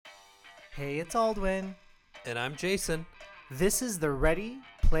Hey, it's Aldwin. And I'm Jason. This is the Ready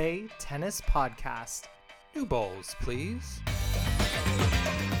Play Tennis Podcast. New balls, please.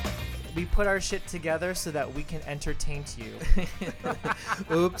 We put our shit together so that we can entertain you.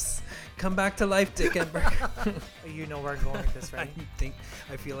 Oops. Come back to life, Dick Enberg. You know where I'm going with this, right?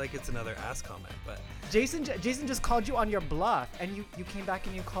 I feel like it's another ass comment, but Jason just called you on your bluff, and you came back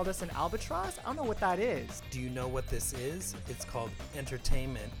and you called us an albatross? I don't know what that is. do you know what this is? It's called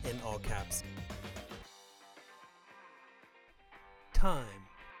entertainment in all caps. Time.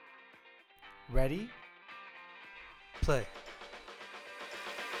 Ready? Play.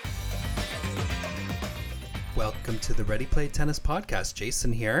 Welcome to the Ready Play Tennis Podcast.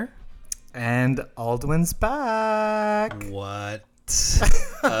 Jason here. And Aldwin's back. What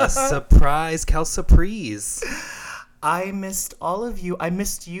a surprise, Cal Surprise. I missed all of you. I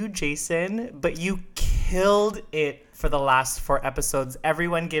missed you, Jason, but you killed it for the last 4 episodes.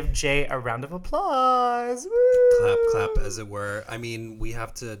 Everyone give Jay a round of applause. Woo! Clap, clap, as it were. I mean, we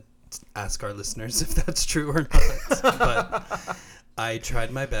have to ask our listeners if that's true or not. But I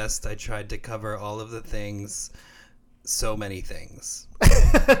tried my best. I tried to cover all of the things. So many things,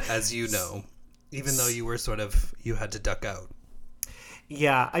 as you know, even though you had to duck out.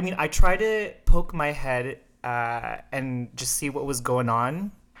 Yeah, I mean, I tried to poke my head and just see what was going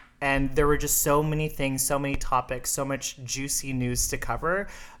on. And there were just so many things, so many topics, so much juicy news to cover.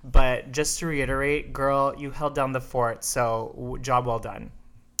 But just to reiterate, girl, you held down the fort. So job well done.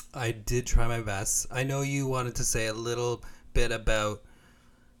 I did try my best. I know you wanted to say a little bit about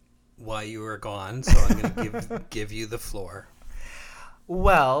why you were gone, so I'm going to give you the floor.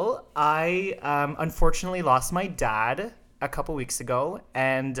 Well, I unfortunately lost my dad a couple weeks ago,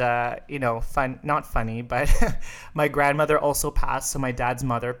 and not funny, but my grandmother also passed. So my dad's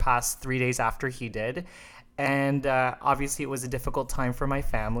mother passed 3 days after he did, and obviously it was a difficult time for my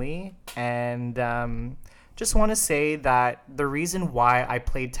family. And just want to say that the reason why I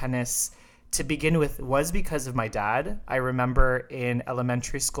played tennis to begin with was because of my dad. I remember in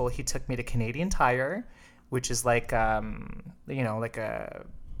elementary school, he took me to Canadian Tire, which is like a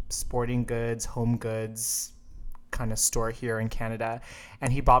sporting goods, home goods kind of store here in Canada.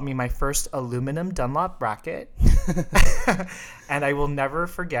 And he bought me my first aluminum Dunlop racket. And I will never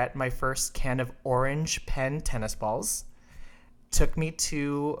forget my first can of orange pen tennis balls. Took me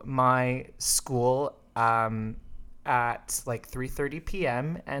to my school at like 3:30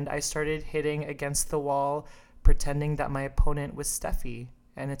 p.m. and I started hitting against the wall, pretending that my opponent was Steffi,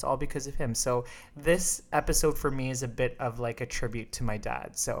 and it's all because of him. So this episode for me is a bit of like a tribute to my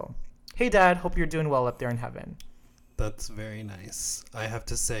dad. So, hey Dad, hope you're doing well up there in heaven. That's very nice. I have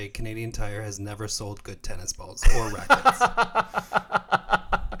to say, Canadian Tire has never sold good tennis balls or rackets.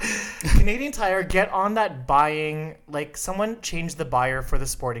 Canadian Tire, get on that buying, like someone change the buyer for the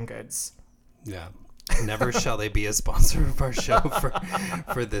sporting goods. Yeah. Never shall they be a sponsor of our show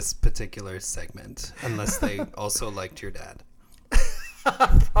for this particular segment, unless they also liked your dad.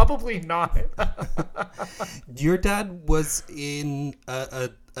 Probably not. Your dad was in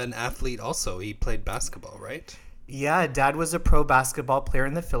an athlete also. He played basketball, right? Yeah, Dad was a pro basketball player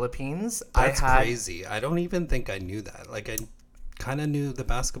in the Philippines. That's crazy. I don't even think I knew that. Like, I kind of knew the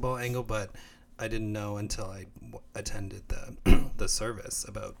basketball angle, but I didn't know until I attended the service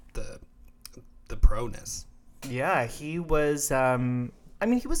about the proness. Yeah, he was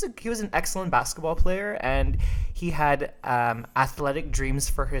he was an excellent basketball player, and he had athletic dreams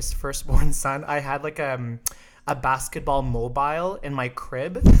for his firstborn son. I had like a basketball mobile in my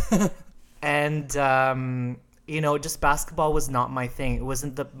crib. And just basketball was not my thing. It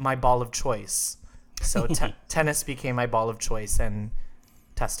wasn't my ball of choice. So tennis became my ball of choice, and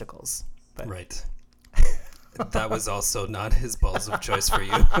testicles. But. Right. That was also not his balls of choice for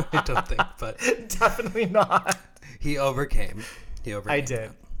you, I don't think, but definitely not. He overcame. I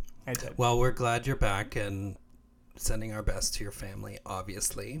did. Well, we're glad you're back and sending our best to your family,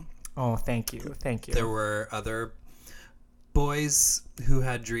 obviously. Oh, thank you. There were other boys who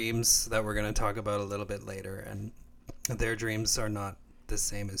had dreams that we're going to talk about a little bit later, and their dreams are not the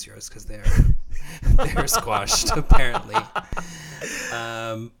same as yours because they're squashed, apparently.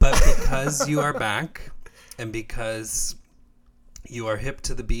 But because you are back, and because you are hip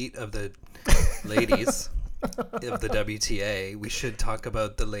to the beat of the ladies of the WTA, we should talk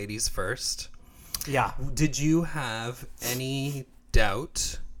about the ladies first. Yeah. Did you have any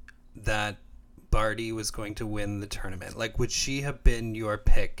doubt that Barty was going to win the tournament? Like, would she have been your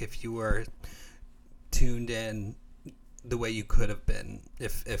pick if you were tuned in the way you could have been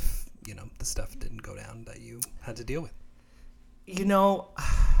if the stuff didn't go down that you had to deal with?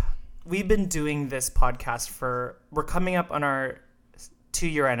 We've been doing this podcast we're coming up on our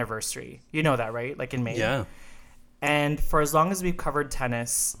 2-year anniversary. You know that, right? Like in May. Yeah. And for as long as we've covered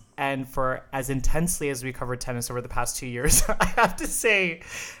tennis, and for as intensely as we covered tennis over the past 2 years, I have to say,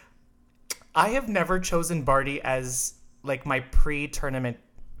 I have never chosen Barty as like my pre-tournament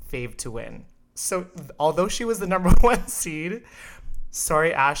fave to win. So although she was the number 1 seed,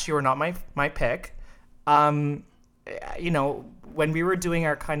 sorry Ash, you were not my pick. You know, when we were doing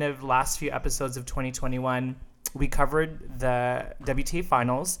our kind of last few episodes of 2021, we covered the WTA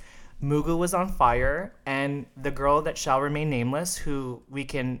finals. Mugu was on fire, and the girl that shall remain nameless, who we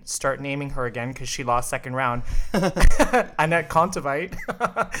can start naming her again because she lost second round, Annette Kontaveit,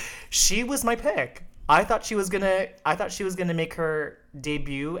 she was my pick. I thought she was gonna make her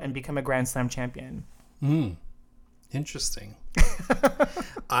debut and become a Grand Slam champion. Interesting.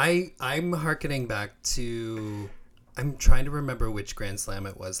 I'm hearkening back to. I'm trying to remember which Grand Slam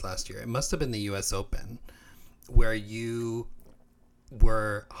it was last year. It must have been the U.S. Open, where you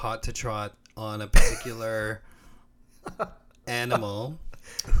were hot to trot on a particular animal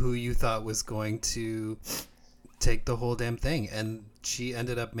who you thought was going to take the whole damn thing, and she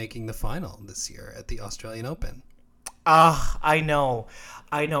ended up making the final this year at the Australian Open. I know.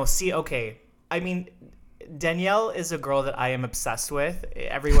 See, okay. I mean, Danielle is a girl that I am obsessed with.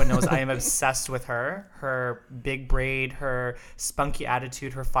 Everyone knows I am obsessed with her. Her big braid, her spunky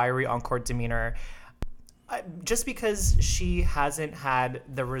attitude, her fiery on-court demeanor. Just because she hasn't had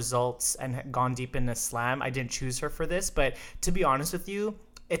the results and gone deep in the slam, I didn't choose her for this. But to be honest with you,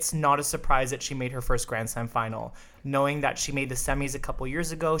 it's not a surprise that she made her first Grand Slam final. Knowing that she made the semis a couple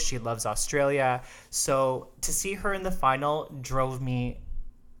years ago, she loves Australia. So to see her in the final drove me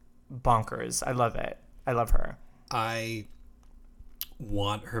bonkers. I love it. I love her. I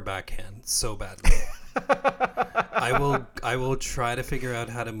want her backhand so badly. I will try to figure out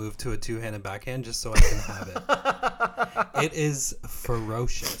how to move to a two-handed backhand just so I can have it. It is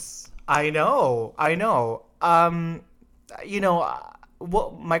ferocious. I know. You know,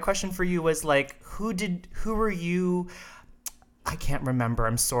 what my question for you was like, who were you? I can't remember.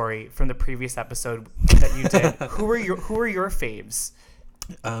 I'm sorry, from the previous episode that you did. Who were your faves?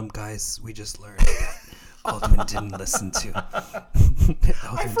 Guys, we just learned that Aldwin didn't listen to.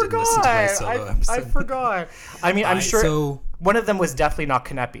 I forgot. I forgot. I mean, I'm sure one of them was definitely not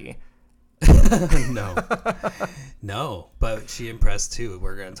Kanepi. No, but she impressed too.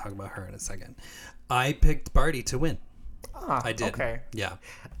 We're going to talk about her in a second. I picked Barty to win. I did. Okay. Yeah.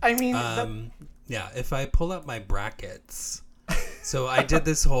 I mean, yeah. If I pull up my brackets, so I did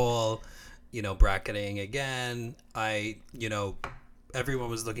this whole, bracketing again. Everyone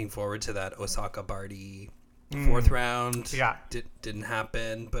was looking forward to that Osaka Barty fourth round. Yeah. Didn't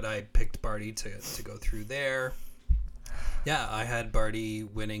happen, but I picked Barty to go through there. Yeah, I had Barty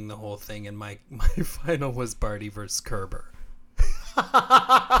winning the whole thing, and my final was Barty versus Kerber.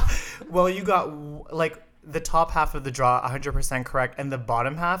 Well, you got like the top half of the draw 100% correct, and the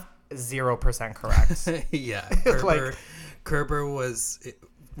bottom half 0% correct. Yeah, Kerber was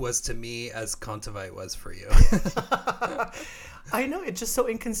to me as Kontaveit was for you. I know, it's just so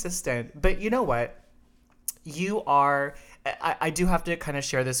inconsistent. But you know what? You are... I do have to kind of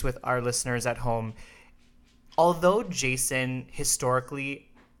share this with our listeners at home. Although Jason, historically...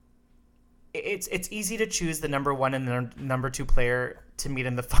 It's easy to choose the number 1 and the number 2 player to meet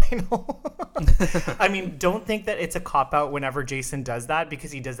in the final. I mean, don't think that it's a cop-out whenever Jason does that,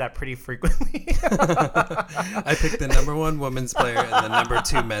 because he does that pretty frequently. I picked the number 1 women's player and the number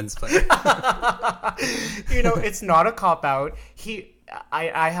 2 men's player. It's not a cop-out.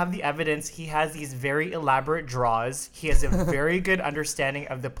 I have the evidence. He has these very elaborate draws. He has a very good understanding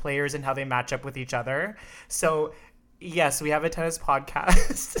of the players and how they match up with each other. So... yes, we have a tennis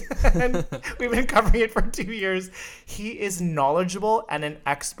podcast, and we've been covering it for 2 years. He is knowledgeable and an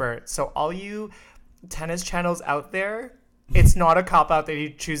expert. So all you tennis channels out there, it's not a cop-out that he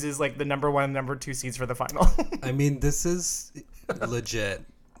chooses like the number 1 and number 2 seeds for the final. I mean, this is legit.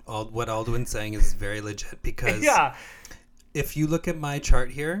 What Aldwin's saying is very legit, because if you look at my chart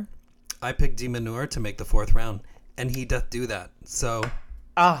here, I picked De Minaur to make the 4th round, and he doth do that. So...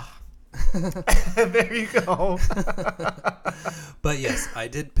 there you go. But yes, I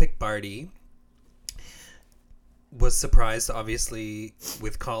did pick Barty. Was surprised, obviously,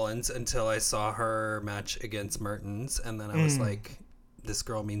 with Collins until I saw her match against Mertens, and then I was like, this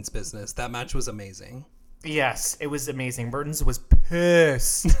girl means business. That match was amazing. Yes, it was amazing. Mertens was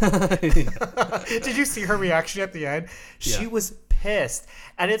pissed. Did you see her reaction at the end? She was pissed.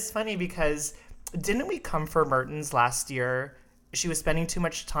 And it's funny because didn't we come for Mertens last year? She was spending too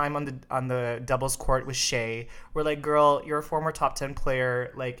much time on the doubles court with Shea. We're like, girl, you're a former top 10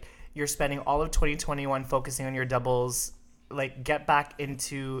 player. Like, you're spending all of 2021 focusing on your doubles like get back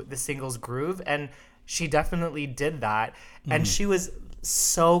into the singles groove, and she definitely did that. And she was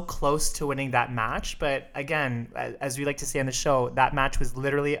so close to winning that match, but again, as we like to say on the show, that match was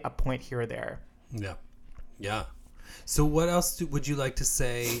literally a point here or there. Yeah. Yeah. So what else would you like to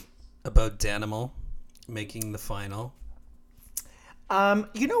say about Danimal making the final?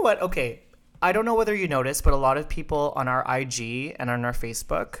 You know what? Okay. I don't know whether you noticed, but a lot of people on our IG and on our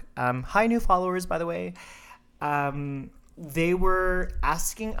Facebook, hi new followers, by the way, they were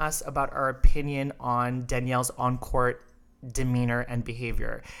asking us about our opinion on Danielle's on-court demeanor and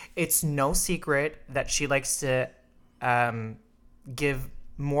behavior. It's no secret that she likes to give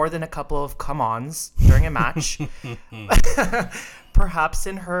more than a couple of come-ons during a match. Perhaps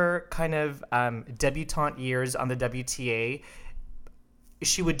in her kind of debutante years on the WTA,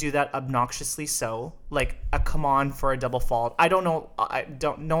 she would do that obnoxiously so, like a come on for a double fault. I don't know.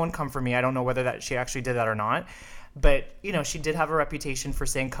 No one come for me. I don't know whether that she actually did that or not. But, you know, she did have a reputation for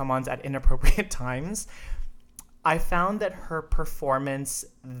saying come ons at inappropriate times. I found that her performance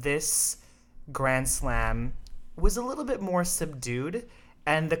this Grand Slam was a little bit more subdued,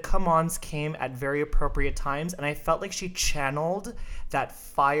 and the come ons came at very appropriate times. And I felt like she channeled that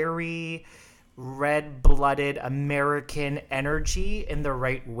fiery, red-blooded American energy in the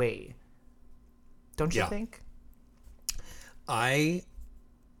right way. Don't you think? I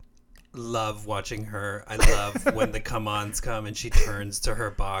love watching her. I love when the come-ons come and she turns to her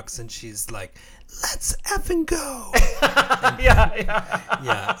box and she's like, let's effing go.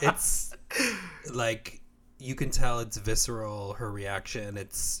 Yeah, it's like, you can tell it's visceral, her reaction.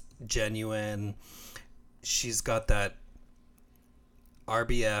 It's genuine. She's got that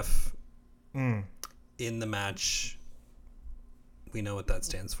RBF in the match. We know what that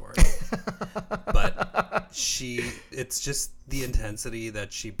stands for. But it's just the intensity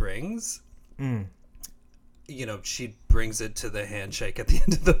that she brings. You know, she brings it to the handshake at the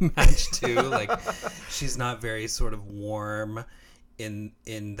end of the match too. Like, she's not very sort of warm in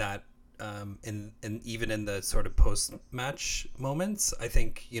that and even in the sort of post-match moments. I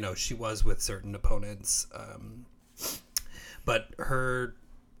think, you know, she was with certain opponents. But her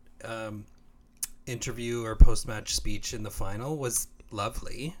interview or post-match speech in the final was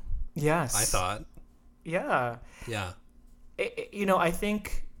lovely. Yes. I thought. Yeah. Yeah. You know, I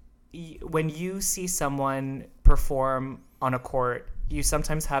think when you see someone perform on a court, you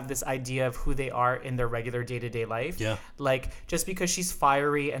sometimes have this idea of who they are in their regular day-to-day life. Yeah. Like, just because she's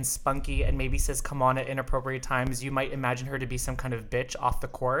fiery and spunky and maybe says come on at inappropriate times, you might imagine her to be some kind of bitch off the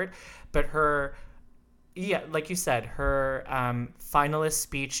court. But her, yeah, like you said, her finalist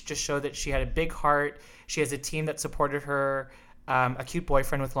speech just showed that she had a big heart. She has a team that supported her, a cute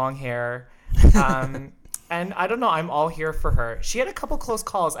boyfriend with long hair. And I don't know, I'm all here for her. She had a couple close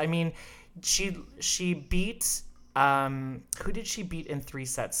calls. I mean, she beat... who did she beat in 3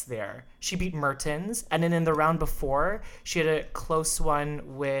 sets there? She beat Mertens, and then in the round before, she had a close one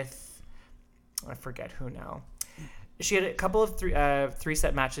with, I forget who now. She had a couple of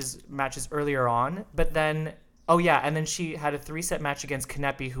 3-set matches earlier on, but then, and then she had a 3-set match against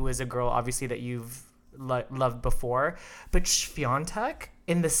Kanepi, who is a girl obviously that you've loved before. But Swiatek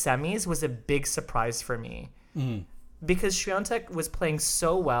in the semis was a big surprise for me. Because Swiatek was playing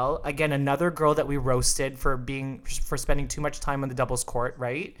so well. Again, another girl that we roasted for spending too much time on the doubles court,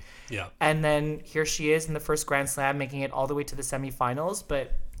 right? Yeah. And then here she is in the first Grand Slam, making it all the way to the semifinals.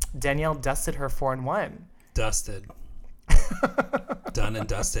 But Danielle dusted her 4-1. Dusted. Done and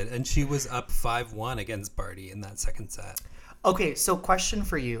dusted. And she was up 5-1 against Barty in that second set. Okay, so question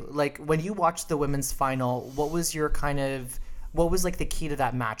for you. Like, when you watched the women's final, what was like the key to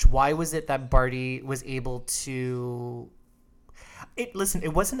that match? Why was it that Barty was able to... It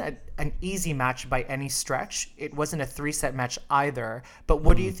wasn't an easy match by any stretch. It wasn't a 3-set match either. But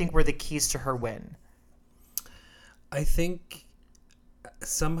what do you think were the keys to her win? I think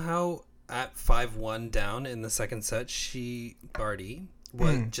somehow at 5-1 down in the second set, Barty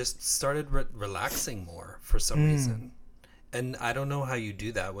just started relaxing more for some reason. And I don't know how you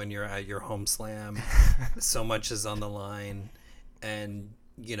do that when you're at your home slam. So much is on the line. And,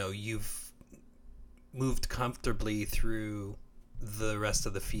 you know, you've moved comfortably through the rest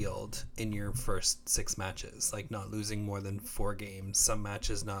of the field in your first 6 matches. Like, not losing more than 4 games. Some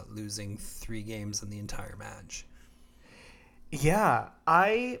matches not losing 3 games in the entire match. Yeah.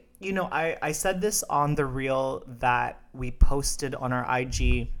 I said this on the reel that we posted on our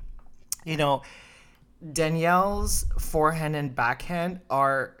IG. You know, Danielle's forehand and backhand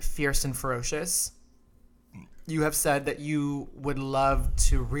are fierce and ferocious. You have said that you would love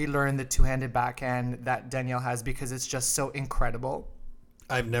to relearn the two-handed backhand that Danielle has because it's just so incredible.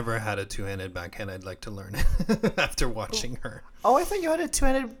 I've never had a two-handed backhand. I'd like to learn it after watching her. Oh, I thought you had a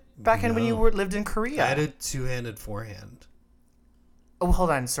two-handed backhand when you lived in Korea. I had a two-handed forehand. Oh,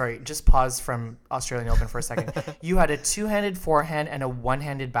 hold on. Sorry. Just pause from Australian Open for a second. You had a two-handed forehand and a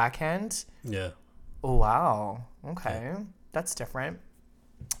one-handed backhand? Yeah. Oh, wow. Okay. Yeah. That's different.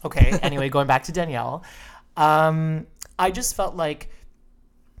 Okay. Anyway, going back to Danielle. I just felt like,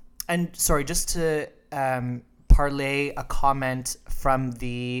 and sorry, just to parlay a comment from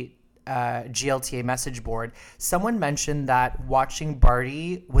the GLTA message board, someone mentioned that watching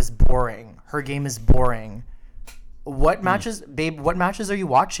Barty was boring. Her game is boring. What matches, babe, what matches are you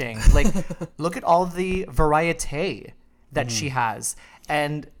watching? Like, look at all the variety that she has.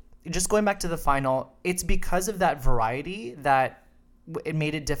 And just going back to the final, it's because of that variety that it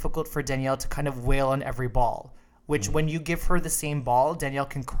made it difficult for Danielle to kind of wail on every ball, which when you give her the same ball, Danielle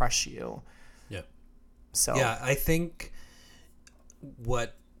can crush you. Yeah. So yeah, I think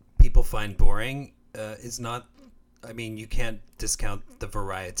what people find boring is not, I mean, you can't discount the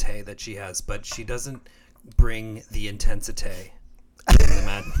variety that she has, but she doesn't bring the intensity in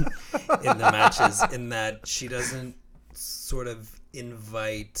the matches, in that she doesn't sort of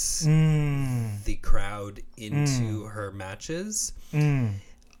invite the crowd into her matches.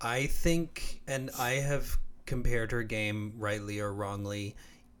 I think, and I have compared her game, rightly or wrongly,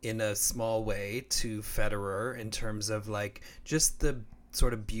 in a small way to Federer in terms of like just the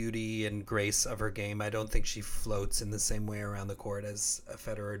sort of beauty and grace of her game. I don't think she floats in the same way around the court as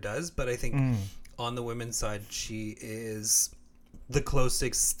Federer does, but I think on the women's side, she is the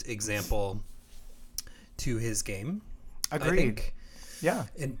closest example to his game. Agreed. I think, yeah.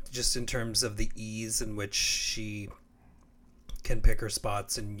 In terms of the ease in which she can pick her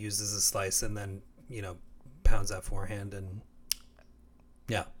spots and uses a slice and then, pounds that forehand and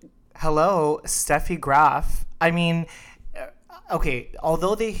yeah. Hello, Steffi Graf. I mean, okay,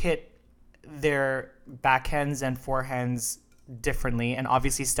 although they hit their backhands and forehands differently, and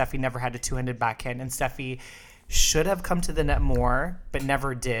obviously Steffi never had a two-handed backhand, and Steffi should have come to the net more, but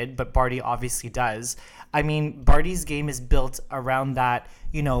never did, but Barty obviously does. I mean, Barty's game is built around that,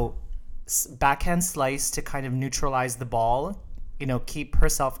 backhand slice to kind of neutralize the ball, keep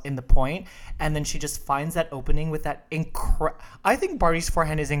herself in the point, and then she just finds that opening with that I think Barty's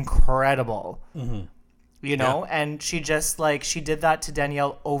forehand is incredible. And she just she did that to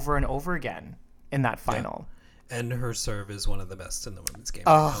Danielle over and over again in that final. Yeah. And her serve is one of the best in the women's game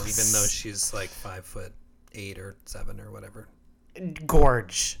right now, even though she's like 5'8" or 7 or whatever.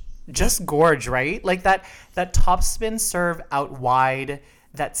 Gorge. Just gorge, right? Like that top spin serve out wide,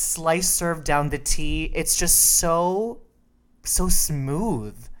 that slice serve down the tee. It's just so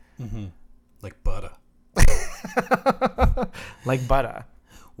smooth. Like butter. Like butter.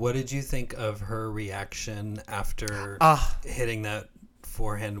 What did you think of her reaction after hitting that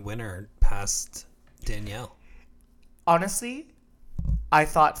forehand winner past Danielle? Honestly, I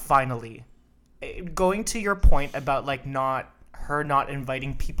thought finally, going to your point about not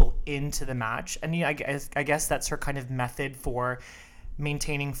inviting people into the match, and I guess that's her kind of method for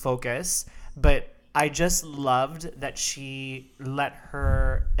maintaining focus, but I just loved that she let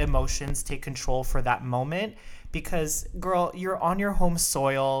her emotions take control for that moment, because girl, you're on your home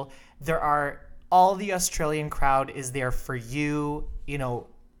soil. All the Australian crowd is there for you,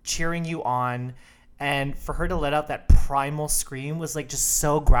 cheering you on. And for her to let out that primal scream was just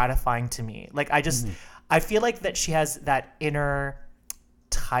so gratifying to me. I feel like that she has that inner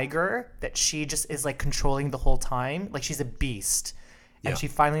tiger that she just is controlling the whole time. Like she's a beast. And she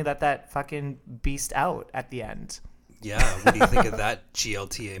finally let that fucking beast out at the end. Yeah. What do you think of that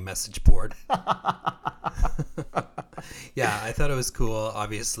GLTA message board? Yeah, I thought it was cool.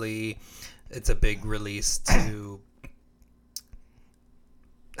 Obviously, it's a big release to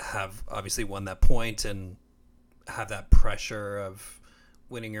have obviously won that point and have that pressure of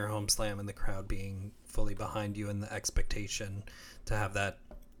winning your home slam and the crowd being fully behind you and the expectation to have that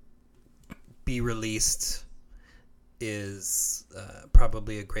be released is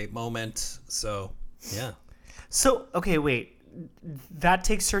probably a great moment. So, yeah. So, okay, wait. That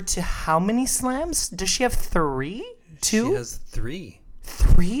takes her to how many slams? Does she have 3? 2? She has 3.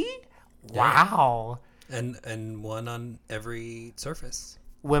 3? Yeah. Wow. And one on every surface.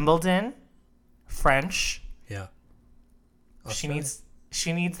 Wimbledon, French. Yeah. Australia.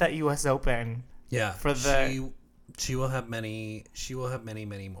 She needs that US Open. Yeah. For the she will have many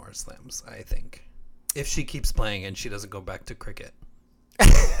more slams, I think. If she keeps playing and she doesn't go back to cricket.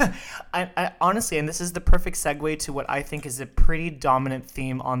 I honestly, and this is the perfect segue to what I think is a pretty dominant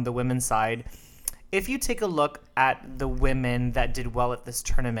theme on the women's side. If you take a look at the women that did well at this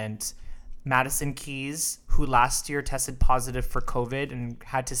tournament, Madison Keys, who last year tested positive for COVID and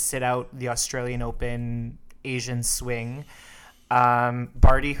had to sit out the Australian Open Asian swing.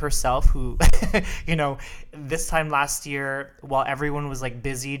 Barty herself, who, this time last year, while everyone was like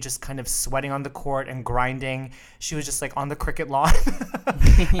busy, just kind of sweating on the court and grinding, she was just like on the cricket lawn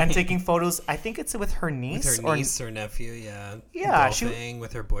and taking photos. I think it's with her niece. With her niece or nephew, yeah. Yeah. Golfing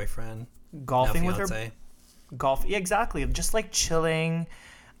with her boyfriend. Golfing with her. Yeah, exactly. Just like chilling.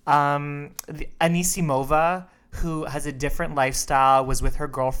 Anisimova, who has a different lifestyle, was with her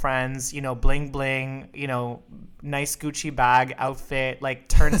girlfriends, bling bling, nice Gucci bag outfit, like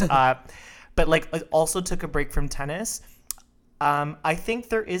turns up, but like also took a break from tennis. I think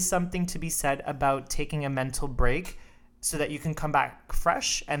there is something to be said about taking a mental break so that you can come back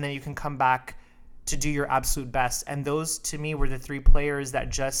fresh and then you can come back to do your absolute best. And those to me were the three players that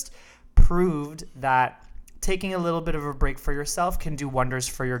just proved that taking a little bit of a break for yourself can do wonders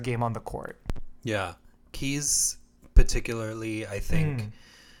for your game on the court. Yeah. Keys particularly, I think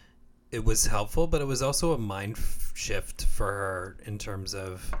it was helpful, but it was also a mind shift for her in terms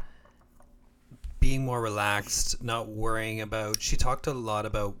of being more relaxed, not worrying about, she talked a lot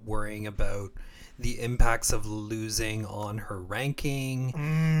about worrying about the impacts of losing on her ranking.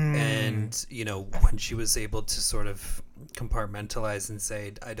 And, when she was able to sort of compartmentalize and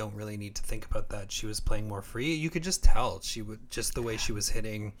say, I don't really need to think about that, she was playing more free. You could just tell she would, just the way she was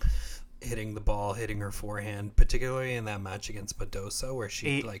hitting the ball, hitting her forehand, particularly in that match against Badosa where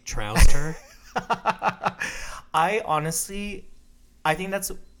she trounced her. I think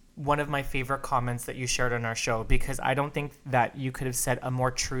that's one of my favorite comments that you shared on our show, because I don't think that you could have said a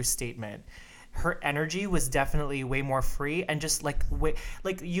more true statement. Her energy was definitely way more free, and just like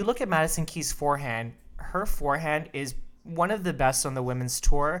you look at Madison Keys' forehand, her forehand is one of the best on the women's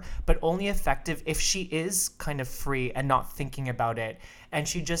tour, but only effective if she is kind of free and not thinking about it. And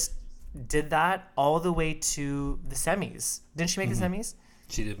she just did that all the way to the semis. Didn't she make the semis?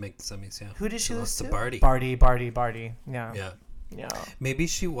 She did make the semis, yeah. Who did she lose to? Barty. Barty. Yeah. Maybe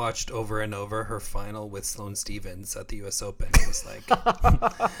she watched over and over her final with Sloane Stephens at the US Open and was like,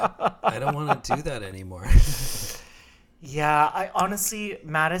 I don't want to do that anymore. Yeah, I honestly,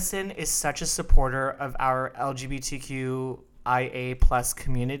 Madison is such a supporter of our LGBTQIA plus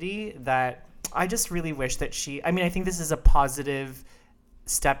community that I just really wish that I think this is a positive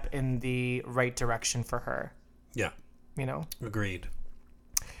step in the right direction for her. Yeah. Agreed.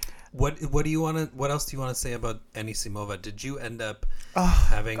 What else do you want to say about Anisimova? Did you end up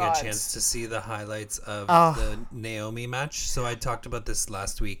having a chance to see the highlights of the Naomi match? So I talked about this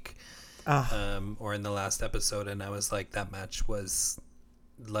last week, or in the last episode, and I was like, that match was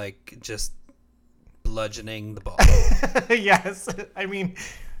like just bludgeoning the ball. Yes. I mean,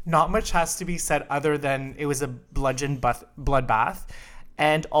 not much has to be said other than it was a bloodbath.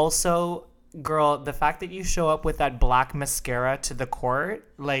 And also, girl, the fact that you show up with that black mascara to the court,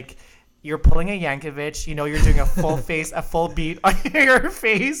 like you're pulling a Yankovic, you're doing a full a full beat on your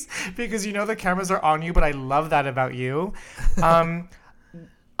face because the cameras are on you, but I love that about you.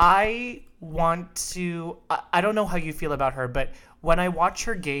 I don't know how you feel about her, but when I watch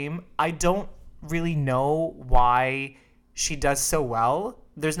her game, I don't really know why she does so well.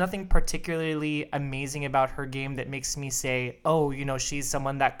 There's nothing particularly amazing about her game that makes me say, she's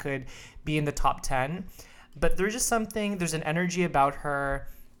someone that could be in the top 10. But there's an energy about her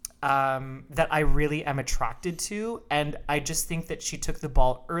that I really am attracted to. And I just think that she took the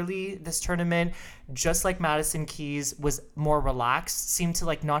ball early this tournament, just like Madison Keys was more relaxed, seemed to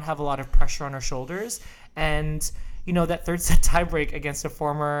like not have a lot of pressure on her shoulders. And, that third set tiebreak against a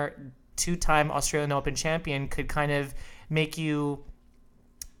former 2-time Australian Open champion could kind of make you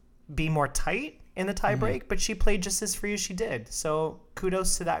be more tight in the tiebreak, but she played just as free as she did. So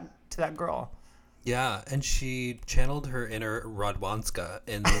kudos to that girl. Yeah, and she channeled her inner Radwanska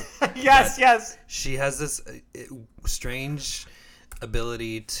in yes. She has this strange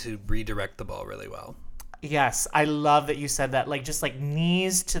ability to redirect the ball really well. Yes, I love that you said that. Like just like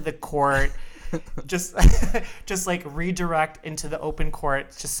knees to the court, just like redirect into the open court.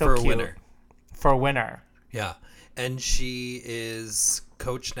 It's just so cute. For a winner. Yeah. And she is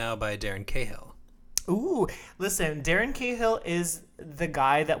coached now by Darren Cahill. Ooh, listen, Darren Cahill is the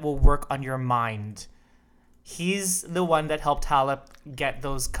guy that will work on your mind. He's the one that helped Halep get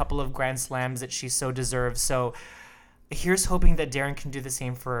those couple of Grand Slams that she so deserves. So here's hoping that Darren can do the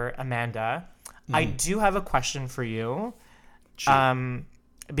same for Amanda. I do have a question for you. Sure.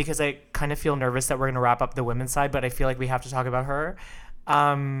 Because I kind of feel nervous that we're going to wrap up the women's side, but I feel like we have to talk about her.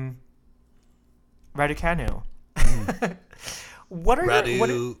 Raducanu. What are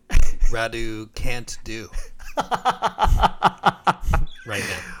Radu can't do right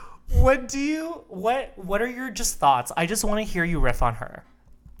now. What are your just thoughts? I just want to hear you riff on her.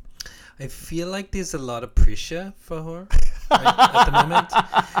 I feel like there's a lot of pressure for her at the moment.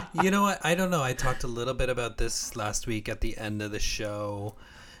 You know what? I don't know. I talked a little bit about this last week at the end of the show.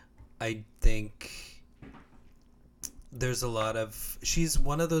 I think there's a lot of... She's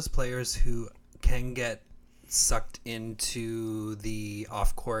one of those players who can get sucked into the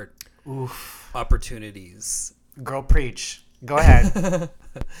off-court opportunities. Girl, preach. Go ahead.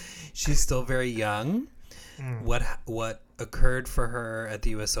 She's still very young. What occurred for her at the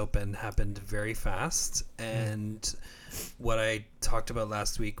US Open happened very fast, and what I talked about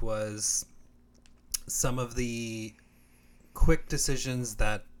last week was some of the quick decisions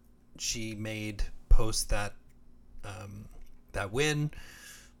that she made post that win.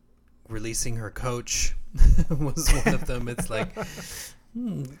 Releasing her coach was one of them. It's like,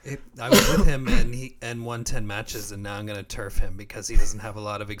 I was with him and won 10 matches, and now I'm going to turf him because he doesn't have a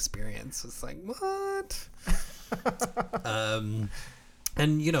lot of experience. It's like, what?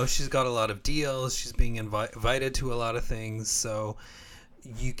 And, you know, she's got a lot of deals. She's being invited to a lot of things. So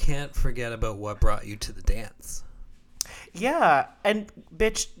you can't forget about what brought you to the dance. Yeah. And,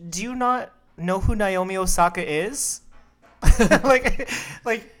 bitch, do you not know who Naomi Osaka is? like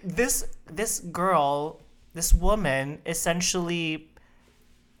this girl, this woman, essentially,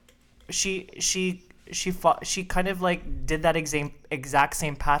 she kind of like did that exact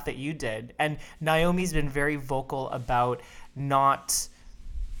same path that you did. And Naomi's been very vocal about not,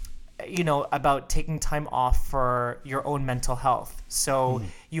 about taking time off for your own mental health. So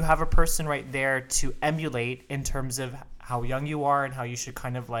you have a person right there to emulate in terms of how young you are and how you should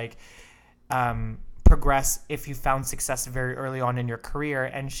kind of like progress if you found success very early on in your career.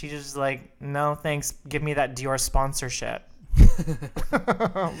 And she's just like, no thanks, give me that Dior sponsorship.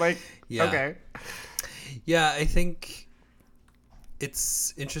 Like, yeah. Okay. Yeah, I think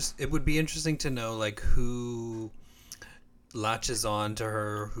it would be interesting to know like who latches on to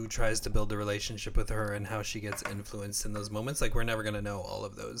her, who tries to build a relationship with her, and how she gets influenced in those moments. Like, we're never going to know all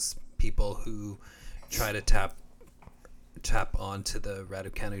of those people who try to tap onto the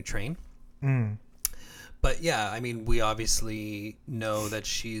Raducanu train. But yeah, I mean, we obviously know that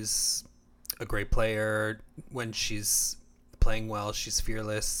she's a great player. When she's playing well, she's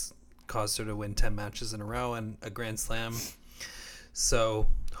fearless. Caused her to win 10 matches in a row and a Grand Slam. So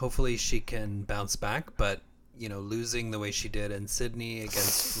hopefully she can bounce back. But, losing the way she did in Sydney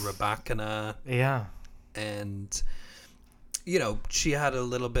against Rybakina. Yeah. And, she had a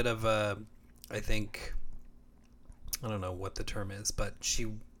little bit of a, I think, I don't know what the term is, but she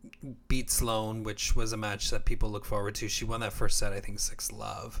beat Sloane, which was a match that people look forward to. She won that first set, I think,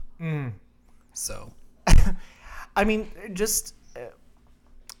 6-love. So, I mean, just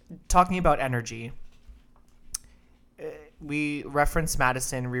talking about energy, we referenced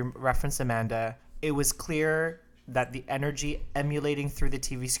Madison, we referenced Amanda. It was clear that the energy emulating through the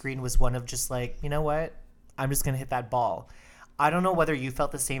TV screen was one of just like, you know what? I'm just going to hit that ball. I don't know whether you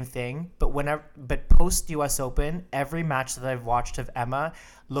felt the same thing, but post US Open, every match that I've watched of Emma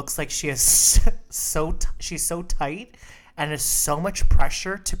looks like she is she's so tight and has so much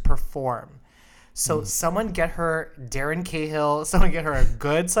pressure to perform. So someone get her Darren Cahill, someone get her a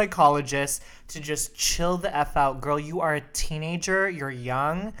good psychologist to just chill the F out. Girl, you are a teenager, you're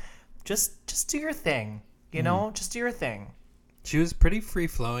young. Just do your thing, just do your thing. She was pretty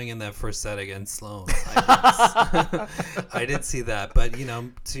free-flowing in that first set against Sloane. I did see that. But,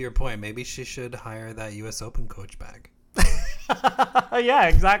 to your point, maybe she should hire that U.S. Open coach back. Yeah,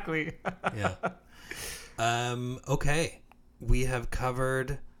 exactly. Yeah. Okay. We have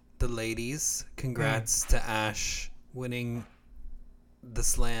covered the ladies. Congrats to Ash winning the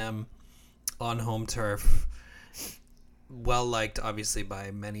slam on home turf. Well-liked, obviously,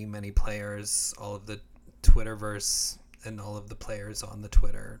 by many, many players. All of the Twitterverse and all of the players on the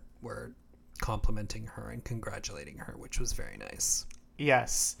Twitter were complimenting her and congratulating her, which was very nice.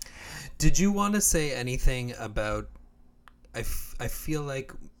 Yes. Did you want to say anything about... I feel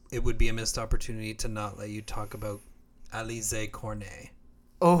like it would be a missed opportunity to not let you talk about Alizé Cornet.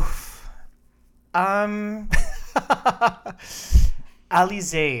 Oof.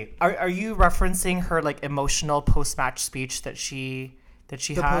 Alizé. Are you referencing her like emotional post-match speech that she had?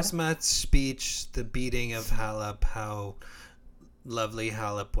 The post-match speech, the beating of Halep, how lovely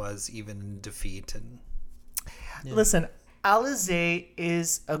Halep was even in defeat. And yeah. Listen, Alizé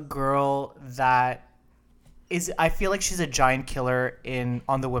is a girl that I feel like she's a giant killer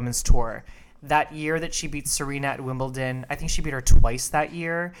on the women's tour. That year that she beat Serena at Wimbledon, I think she beat her twice that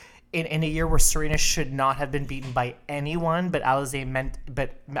year. In a year where Serena should not have been beaten by anyone, but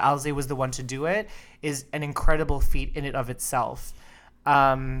Alizé was the one to do it, is an incredible feat in and of itself.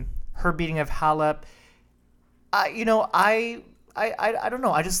 her beating of Halep. I don't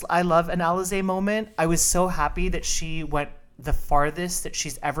know. I love an Alizé moment. I was so happy that she went the farthest that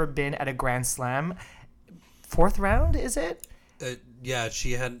she's ever been at a Grand Slam. Fourth round, is it? Yeah,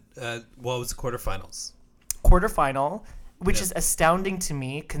 she had, it was quarterfinals. Quarterfinal, which is astounding to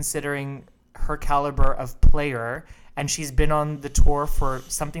me considering her caliber of player. And she's been on the tour for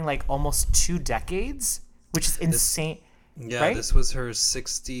something like almost 2 decades, which is insane. Right? This was her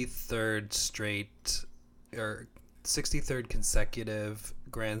 63rd straight, or 63rd consecutive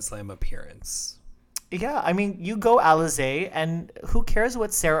Grand Slam appearance. Yeah, I mean, you go Alizé, and who cares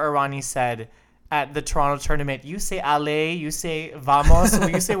what Sarah Irani said at the Toronto tournament? You say Ale, you say vamos, or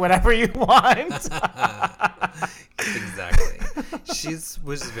you say whatever you want. Exactly. She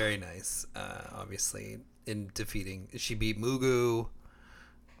was very nice, obviously, in defeating. She beat Mugu.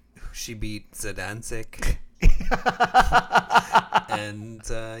 She beat Zidansek. And,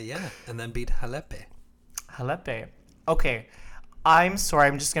 and then beat Halep. Okay, I'm sorry.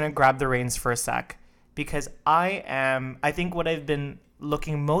 I'm just going to grab the reins for a sec because I think what I've been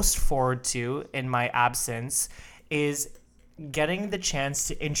looking most forward to in my absence is getting the chance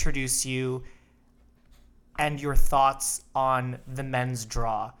to introduce you and your thoughts on the men's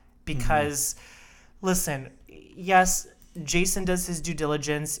draw. Because, listen, yes, Jason does his due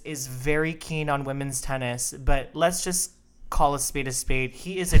diligence, is very keen on women's tennis, but let's just call a spade a spade.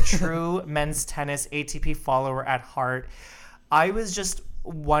 He is a true men's tennis ATP follower at heart. I was just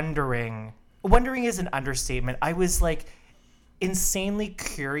wondering is an understatement. I was like insanely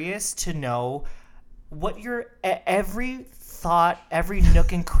curious to know what your every thought, every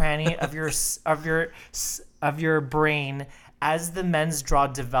nook and cranny of your brain as the men's draw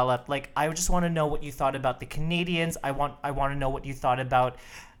developed. Like, I just want to know what you thought about the Canadians. I want to know what you thought about,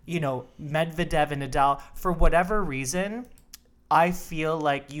 Medvedev and Nadal. For whatever reason, I feel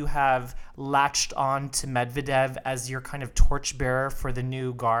like you have latched on to Medvedev as your kind of torchbearer for the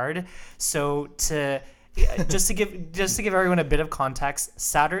new guard. So just to give everyone a bit of context,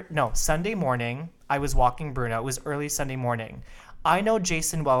 Sunday morning, I was walking Bruno. It was early Sunday morning. I know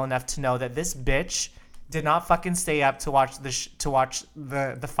Jason well enough to know that this bitch did not fucking stay up to watch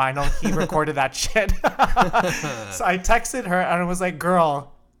the final. He recorded that shit. So I texted her and I was like,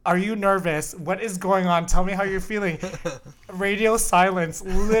 "Girl, are you nervous? What is going on? Tell me how you're feeling." Radio silence,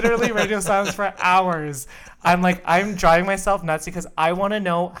 literally radio silence for hours. I'm driving myself nuts because I want to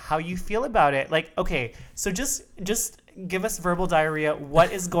know how you feel about it. Like, okay, so just give us verbal diarrhea.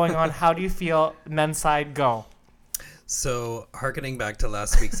 What is going on? How do you feel? Men's side, go. So, hearkening back to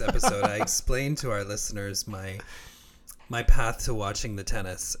last week's episode, I explained to our listeners my path to watching the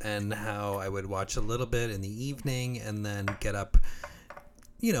tennis and how I would watch a little bit in the evening and then get up,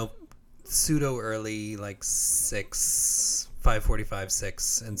 pseudo early, like 5:45,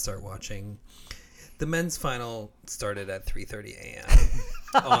 6, and start watching. The men's final started at 3:30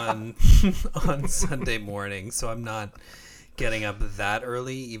 a.m. on Sunday morning, so I'm not getting up that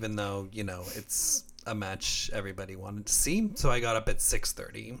early, even though, it's a match everybody wanted to see. So I got up at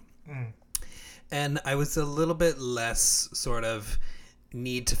 6:30. And I was a little bit less sort of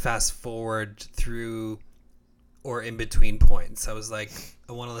need to fast forward through or in between points. I was like,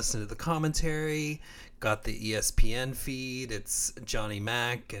 I want to listen to the commentary. Got the ESPN feed. It's Johnny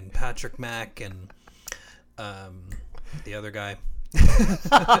Mack and Patrick Mack and the other guy.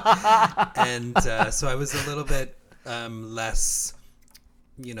 And so I was a little bit less,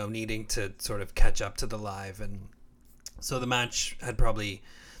 needing to sort of catch up to the live. And so the match had probably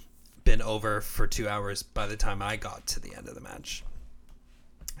been over for 2 hours by the time I got to the end of the match.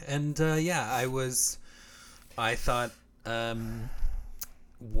 And I thought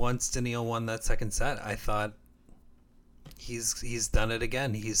once Daniil won that second set, I thought he's done it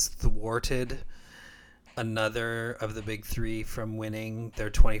again. He's thwarted another of the big three from winning their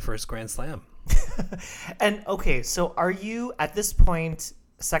 21st Grand Slam. And okay, so are you at this point,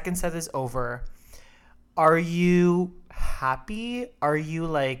 second set is over, are you happy? Are you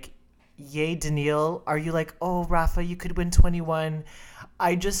like, yay Daniil? Are you like, oh Rafa, you could win 21?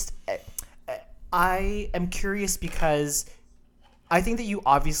 I am curious because I think that you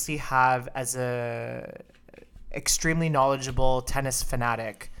obviously have, as a extremely knowledgeable tennis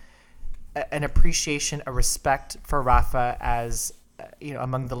fanatic, an appreciation, a respect for Rafa as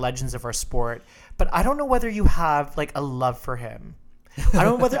among the legends of our sport. But I don't know whether you have like a love for him. I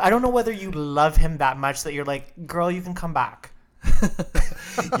don't know whether you love him that much that you're like, girl, you can come back.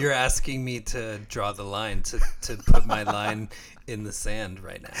 You're asking me to draw the line, to put my line in the sand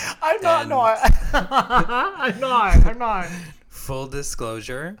right now. I'm not. No, I'm not. Full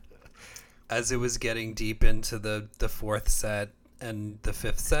disclosure, as it was getting deep into the fourth set and the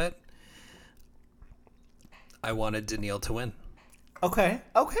fifth set, I wanted Daniil to win. Okay.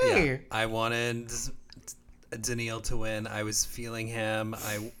 Yeah, I wanted Daniil to win. I was feeling him.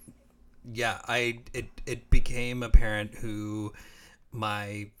 It became apparent who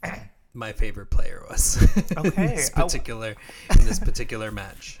my favorite player was Okay. in this particular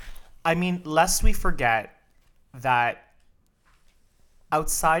match. I mean, lest we forget that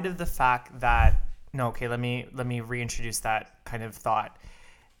outside of the fact that no, okay, let me reintroduce that kind of thought.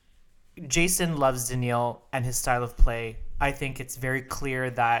 Jason loves Daniil and his style of play. I think it's very clear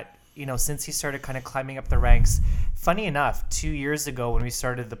that, since he started kind of climbing up the ranks, funny enough, 2 years ago when we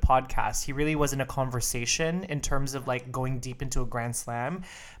started the podcast, he really wasn't a conversation in terms of like going deep into a Grand Slam.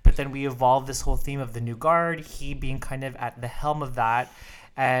 But then we evolved this whole theme of the new guard, he being kind of at the helm of that.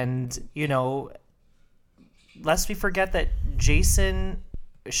 And, lest we forget that Jason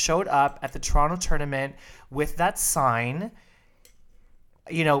showed up at the Toronto tournament with that sign.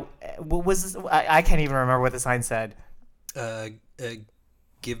 What was this? I can't even remember what the sign said.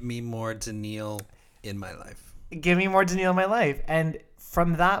 Give me more Daniil in my life. Give me more Daniil in my life. And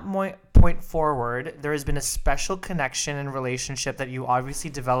from that point forward, there has been a special connection and relationship that you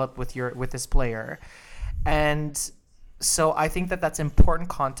obviously developed with this player. And so I think that that's important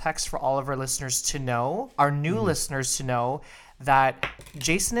context for all of our listeners to know, our new listeners to know, that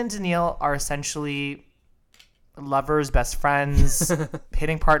Jason and Daniil are essentially lovers, best friends,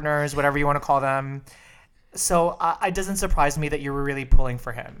 hitting partners, whatever you want to call them. So it doesn't surprise me that you were really pulling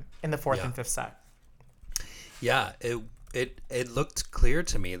for him in the fourth and fifth set. Yeah, it looked clear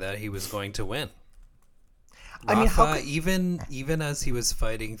to me that he was going to win. Rafa, even as he was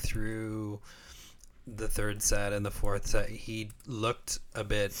fighting through the third set and the fourth set, he looked a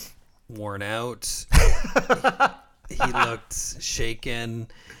bit worn out. He looked shaken.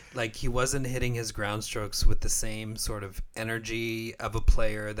 Like he wasn't hitting his ground strokes with the same sort of energy of a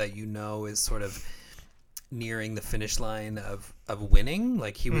player that is sort of nearing the finish line of winning.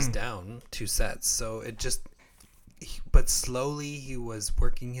 Like he was down 2 sets. So but slowly he was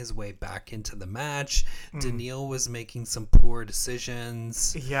working his way back into the match. Daniil was making some poor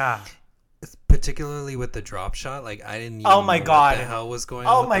decisions. Yeah. Particularly with the drop shot, like I didn't even know what the hell was going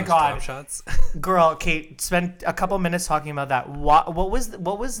on with those drop shots. Girl, Kate, spent a couple minutes talking about that. What was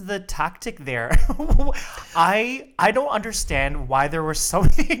the tactic there? I don't understand why there were so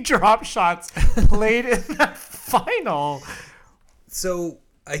many drop shots played in that final. So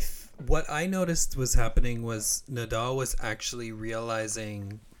what I noticed was happening was Nadal was actually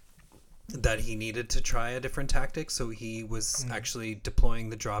realizing that he needed to try a different tactic, so he was actually deploying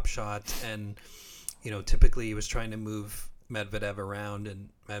the drop shot, and typically he was trying to move Medvedev around, and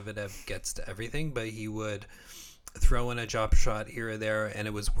Medvedev gets to everything, but he would throw in a drop shot here or there, and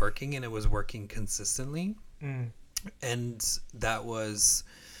it was working consistently. And that was,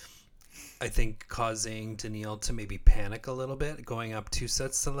 I think, causing Daniil to maybe panic a little bit going up 2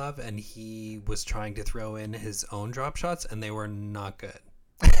 sets to love, and he was trying to throw in his own drop shots, and they were not good.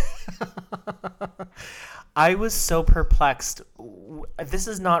 I was so perplexed. This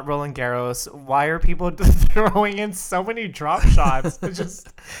is not Roland Garros. Why are people throwing in so many drop shots?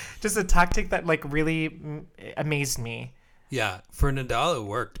 just a tactic that like really amazed me. Yeah, for Nadal it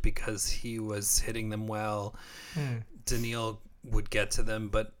worked because he was hitting them well. Daniil would get to them,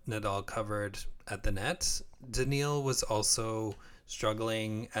 but Nadal covered at the net. Daniil was also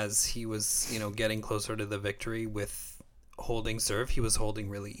struggling as he was, getting closer to the victory with holding serve. He was holding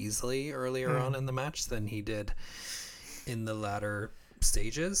really easily earlier on in the match than he did in the latter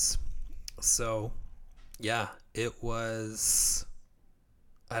stages. So yeah, it was,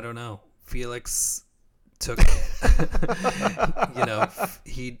 I don't know, Felix took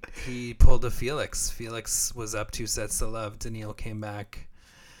he pulled a Felix was up 2 sets to love. Daniil came back.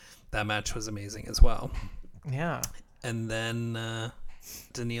 That match was amazing as well. Yeah. And then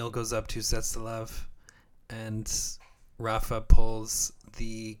Daniil goes up 2 sets to love, and Rafa pulls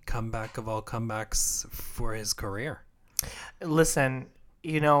the comeback of all comebacks for his career. Listen,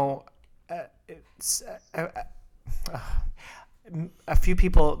 a few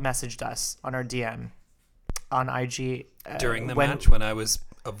people messaged us on our DM on IG during the match when I was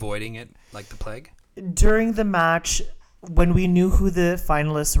avoiding it like the plague. During the match, when we knew who the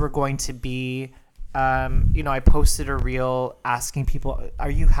finalists were going to be, I posted a reel asking people, "Are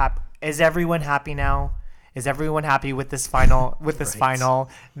you happy? Is everyone happy now? Is everyone happy with this final? Final,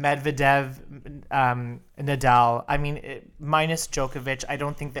 Medvedev, Nadal. I mean, minus Djokovic, I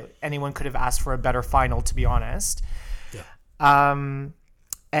don't think that anyone could have asked for a better final, to be honest. Yeah.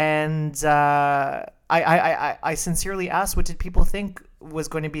 I sincerely asked, what did people think was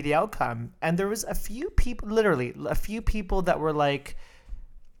going to be the outcome? And there was a few people that were like,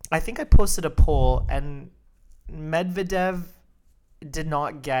 I think I posted a poll, and Medvedev did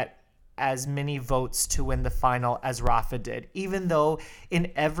not get as many votes to win the final as Rafa did, even though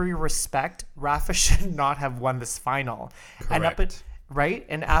in every respect Rafa should not have won this final. Correct. Right?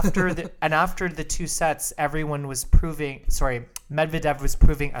 And after the two sets, everyone was Medvedev was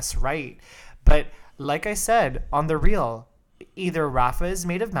proving us right. But like I said on the reel, either Rafa is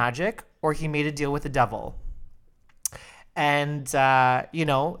made of magic or he made a deal with the devil. And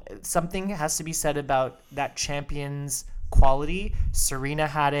something has to be said about that champion's quality. Serena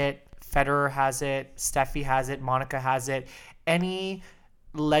had it, Federer has it, Steffi has it, Monica has it. Any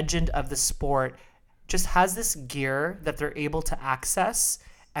legend of the sport just has this gear that they're able to access,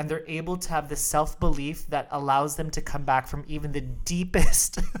 and they're able to have this self-belief that allows them to come back from even the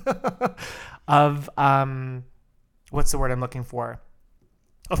deepest of what's the word I'm looking for?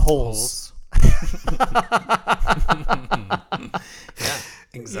 Of holes. Yeah,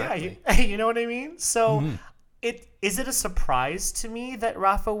 exactly. Yeah, you know what I mean? So is it a surprise to me that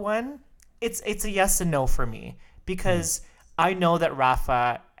Rafa won? It's a yes and no for me, because I know that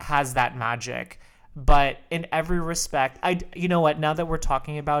Rafa has that magic. But in every respect, you know what? Now that we're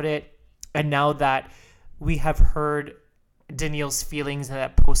talking about it, and now that we have heard Daniil's feelings in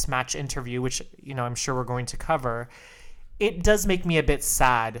that post-match interview, which I'm sure we're going to cover, it does make me a bit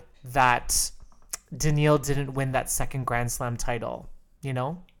sad that Daniil didn't win that second Grand Slam title.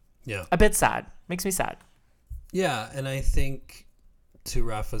 Yeah. A bit sad. Makes me sad. Yeah, and I think to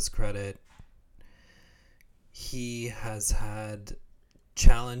Rafa's credit, he has had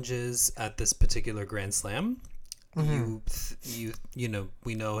challenges at this particular Grand Slam. We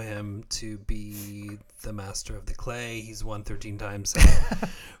know him to be the master of the clay. He's won 13 times at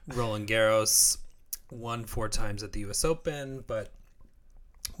Roland Garros, won 4 times at the US Open, but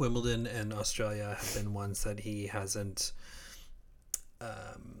Wimbledon and Australia have been ones that he hasn't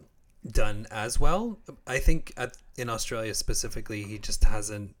done as well. I think in Australia specifically, he just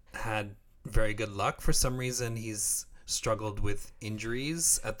hasn't had very good luck. For some reason, he's struggled with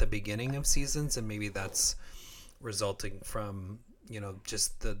injuries at the beginning of seasons, and maybe that's resulting from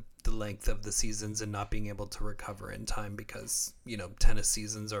just the length of the seasons and not being able to recover in time, because tennis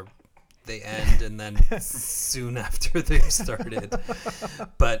seasons they end and then soon after they've started.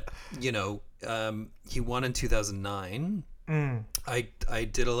 But he won in 2009. I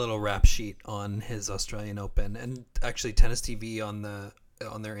did a little rap sheet on his Australian Open, and actually Tennis TV on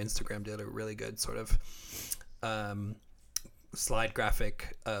their Instagram did a really good sort of slide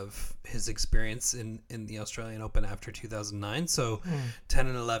graphic of his experience in the Australian Open after 2009. So 10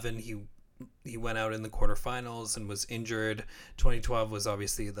 and 11, he went out in the quarterfinals and was injured. 2012 was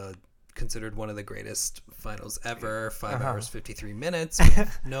obviously considered one of the greatest finals ever. 5 hours 53 minutes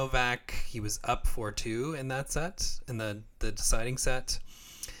with Novak. He was up 4-2 in that set, in the deciding set.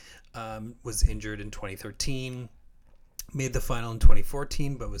 Was injured in 2013. Made the final in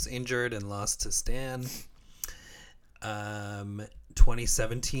 2014, but was injured and lost to Stan.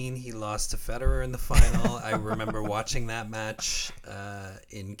 2017, he lost to Federer in the final. I remember watching that match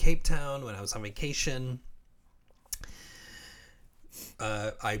in Cape Town when I was on vacation.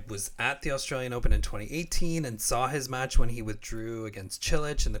 I was at the Australian Open in 2018 and saw his match when he withdrew against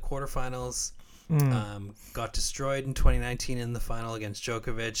Cilic in the quarterfinals. Got destroyed in 2019 in the final against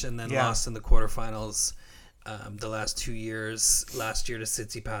Djokovic, and then lost in the quarterfinals the last 2 years. Last year to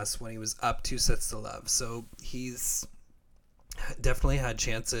Tsitsipas when he was up 2-0. So he's definitely had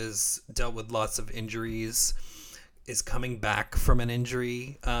chances, dealt with lots of injuries, is coming back from an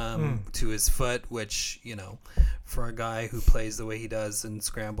injury to his foot, which, for a guy who plays the way he does and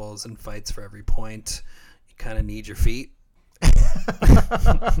scrambles and fights for every point, you kind of need your feet.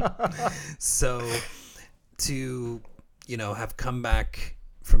 So to, have come back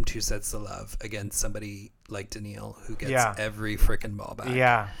from 2-0 against somebody like Daniil, who gets every freaking ball back.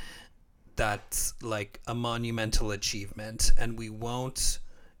 Yeah. That's like a monumental achievement, and we won't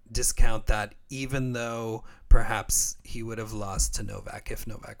discount that, even though perhaps he would have lost to Novak if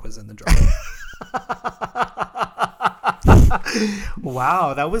Novak was in the draw.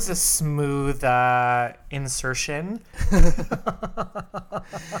 Wow, that was a smooth insertion.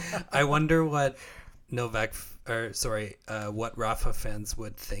 I wonder what what Rafa fans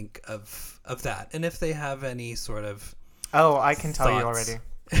would think of that, and if they have any sort of I can tell you already.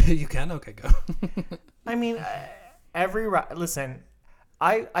 You can? Okay, go. I mean, listen,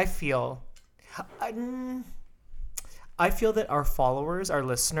 I feel that our followers, our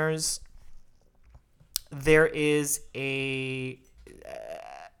listeners, there is a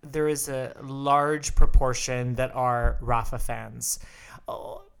large proportion that are Rafa fans,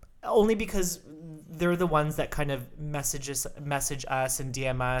 only because they're the ones that kind of message us and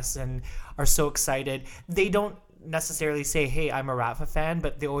DM us and are so excited. They don't necessarily say, hey, I'm a Rafa fan,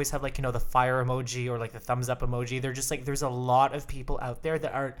 but they always have like, the fire emoji or like the thumbs up emoji. They're just like, there's a lot of people out there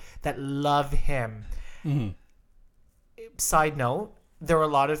that love him. Mm-hmm. Side note, there are a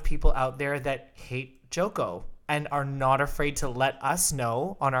lot of people out there that hate Joko and are not afraid to let us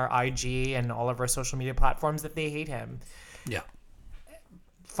know on our IG and all of our social media platforms that they hate him. Yeah.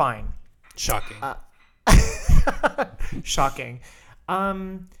 Fine. Shocking. Shocking.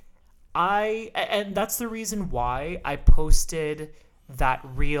 And that's the reason why I posted that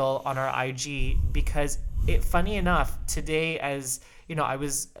reel on our IG, because funny enough, today, as I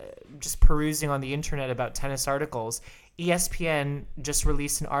was just perusing on the internet about tennis articles, ESPN just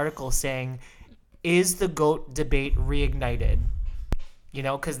released an article saying, is the GOAT debate reignited?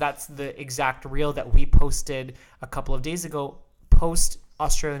 Because that's the exact reel that we posted a couple of days ago, post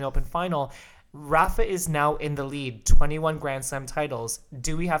Australian Open final. Rafa is now in the lead, 21 Grand Slam titles.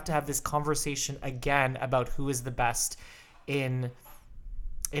 Do we have to have this conversation again about who is the best in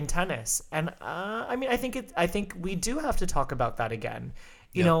tennis? And I think we do have to talk about that again.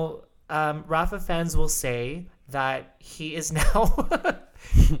 Rafa fans will say that he is now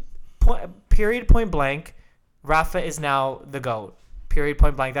point blank. Rafa is now the GOAT. Period,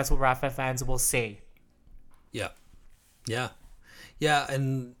 point blank. That's what Rafa fans will say. Yeah.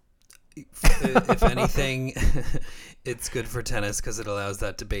 And if anything, it's good for tennis because it allows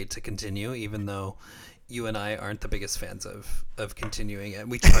that debate to continue, even though you and I aren't the biggest fans of continuing it.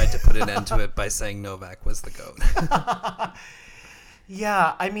 We tried to put an end to it by saying Novak was the GOAT.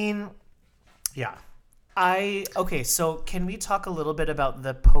 Okay, so can we talk a little bit about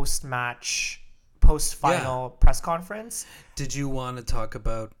the post-final press conference? Did you want to talk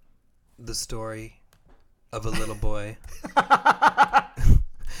about the story of a little boy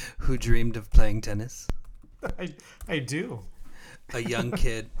who dreamed of playing tennis? I do. A young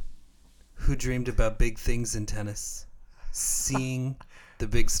kid who dreamed about big things in tennis, seeing the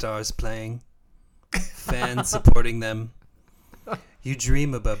big stars playing, fans supporting them. You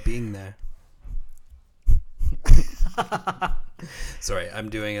dream about being there. Sorry, I'm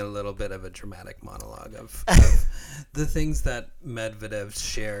doing a little bit of a dramatic monologue of the things that Medvedev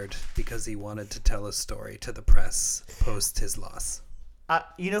shared because he wanted to tell a story to the press post his loss.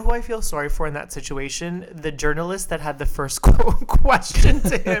 You know who I feel sorry for in that situation? The journalist that had the first question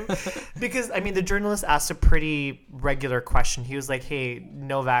to him. Because, the journalist asked a pretty regular question. He was like, hey,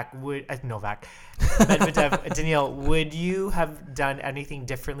 Medvedev, Daniil, would you have done anything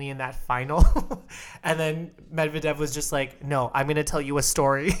differently in that final? And then Medvedev was just like, no, I'm going to tell you a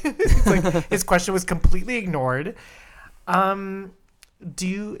story. His question was completely ignored.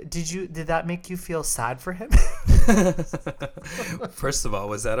 Did that make you feel sad for him? First of all,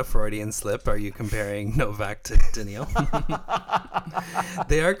 was that a Freudian slip? Are you comparing Novak to Daniil?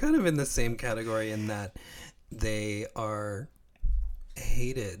 They are kind of in the same category in that they are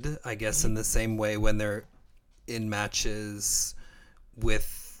hated, I guess, in the same way when they're in matches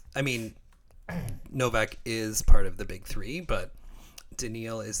with... Novak is part of the big three, but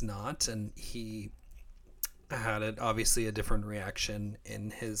Daniil is not, and he had obviously a different reaction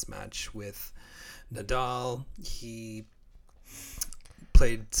in his match with Nadal. He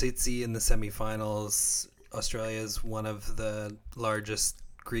played Tsitsi in the semifinals. Australia is one of the largest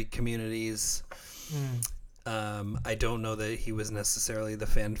Greek communities. I don't know that he was necessarily the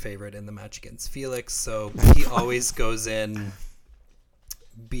fan favorite in the match against Felix, so he always goes in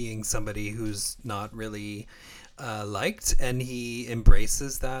being somebody who's not really liked, and he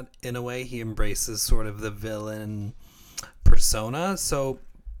embraces that in a way. He embraces sort of the villain persona. So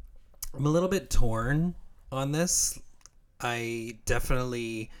I'm a little bit torn on this. I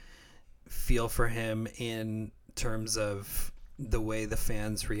definitely feel for him in terms of the way the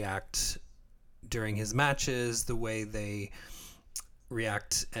fans react during his matches, the way they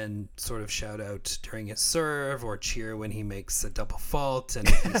react and sort of shout out during his serve or cheer when he makes a double fault, and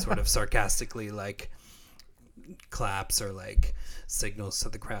he sort of sarcastically claps or signals to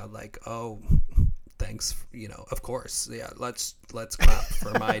the crowd oh, thanks, of course, yeah, let's clap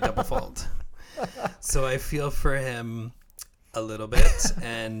for my double fault. So I feel for him a little bit,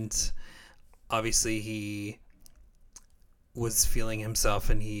 and obviously he was feeling himself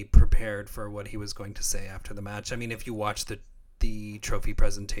and he prepared for what he was going to say after the match. If you watch the trophy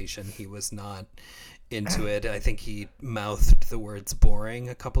presentation, he was not into it. I think he mouthed the words boring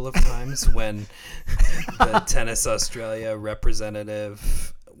a couple of times when the Tennis Australia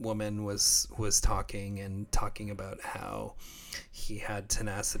representative woman was talking about how he had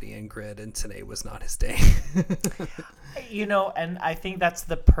tenacity and grit and today was not his day. And I think that's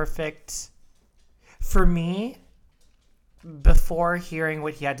the perfect For me, before hearing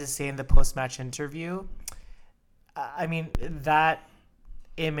what he had to say in the post-match interview, I mean, that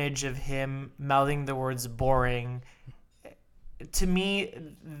image of him mouthing the words boring, to me,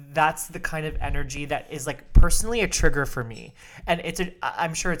 that's the kind of energy that is like personally a trigger for me. And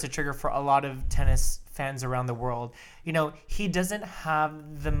I'm sure it's a trigger for a lot of tennis fans around the world. You know, he doesn't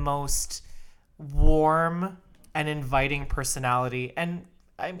have the most warm and inviting personality. And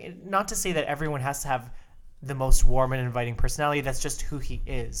I mean, not to say that everyone has to have the most warm and inviting personality. That's just who he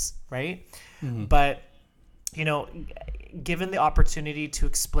is, right? Mm-hmm. But, you know, given the opportunity to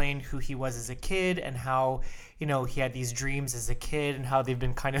explain who he was as a kid and how, you know, he had these dreams as a kid and how they've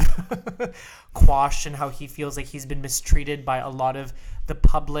been kind of quashed, and how he feels like he's been mistreated by a lot of the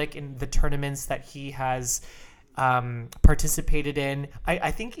public in the tournaments that he has participated in.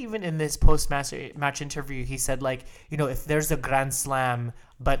 I think even in this post-match interview, he said, like, you know, if there's a Grand Slam,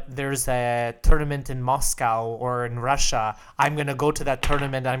 but there's a tournament in Moscow or in Russia, I'm going to go to that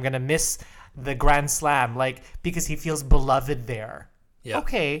tournament and I'm going to miss the Grand Slam, like, because he feels beloved there. Yeah.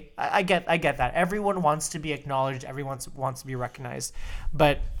 Okay, I get that. Everyone wants to be acknowledged. Everyone wants to be recognized.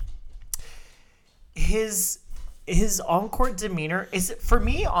 But his on-court demeanor is, for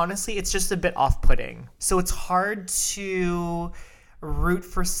me, honestly, it's just a bit off-putting. So it's hard to root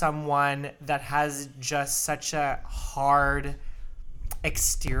for someone that has just such a hard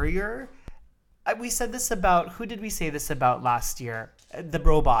exterior. We said this about, who did we say this about last year? The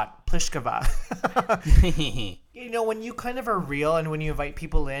robot, Pliskova. You know, when you kind of are real and when you invite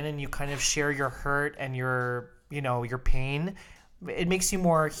people in and you kind of share your hurt and your, you know, your pain, it makes you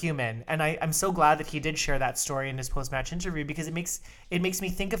more human. And I'm so glad that he did share that story in his post-match interview, because it makes me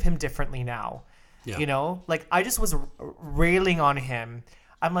think of him differently now. Yeah. You know, like, I just was railing on him.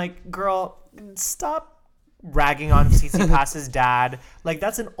 I'm like, girl, stop ragging on Tsitsipas's dad. Like,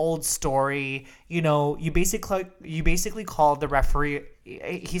 that's an old story. You know, you basically called the referee,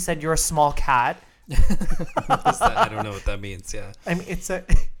 he said, you're a small cat. I don't know what that means. Yeah. I mean, it's a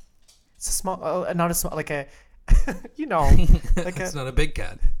small, not a small, like a, you know, like it's not a big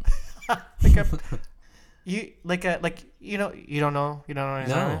cat. You don't know.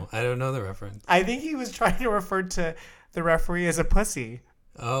 No, I don't know the reference. I think he was trying to refer to the referee as a pussy.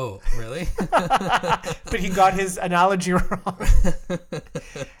 Oh, really? But he got his analogy wrong.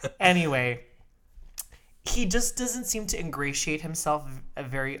 Anyway, he just doesn't seem to ingratiate himself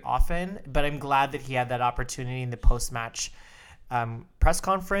very often, but I'm glad that he had that opportunity in the post-match press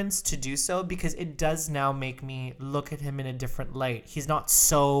conference to do so, because it does now make me look at him in a different light. He's not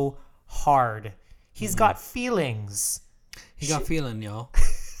so hard. He's got feelings. He got feeling, y'all.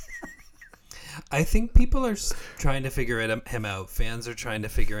 I think people are trying to figure him out. Fans are trying to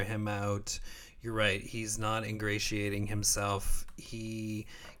figure him out. You're right. He's not ingratiating himself. He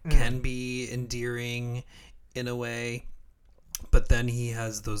can be endearing in a way, but then he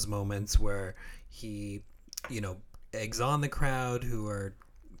has those moments where he, you know, eggs on the crowd who are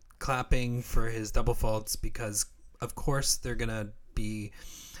clapping for his double faults, because of course they're going to be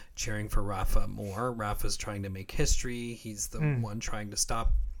cheering for Rafa more. Rafa's trying to make history. He's the one trying to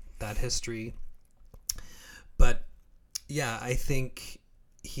stop that history. But yeah, I think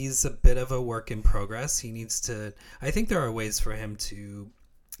he's a bit of a work in progress. He needs to, I think there are ways for him to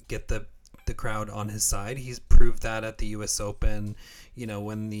get the crowd on his side. He's proved that at the US Open. You know,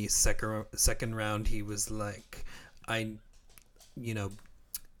 when the second round, he was like,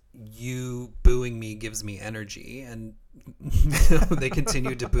 you booing me gives me energy, and they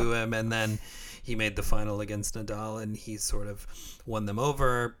continued to boo him, and then he made the final against Nadal, and he sort of won them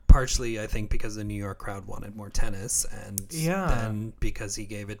over, partially I think because the New York crowd wanted more tennis, and then because he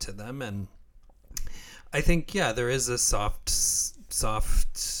gave it to them. And I think there is a softness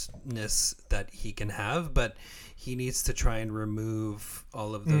that he can have, but he needs to try and remove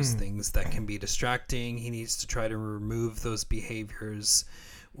all of those things that can be distracting. He needs to try to remove those behaviors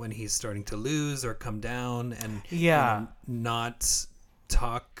when he's starting to lose or come down, and not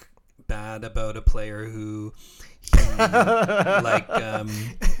talk bad about a player who he, like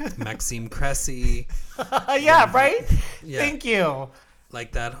Maxime Cressy. Right? Yeah. Thank you.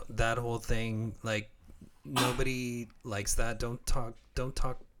 Like that whole thing, like, nobody likes that. Don't talk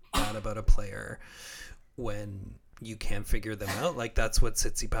bad about a player when you can't figure them out. Like, that's what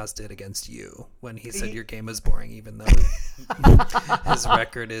Tsitsipas did against you when he said your game is boring, even though his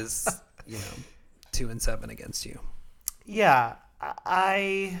record is, 2-7 against you. Yeah,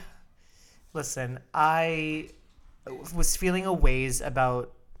 I was feeling a ways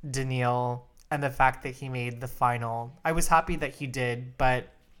about Daniil and the fact that he made the final. I was happy that he did, but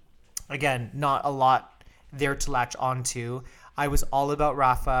again, not a lot there to latch onto. I was all about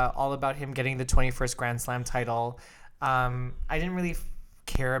Rafa, all about him getting the 21st Grand Slam title. I didn't really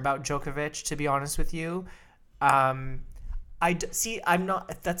care about Djokovic, to be honest with you. I'm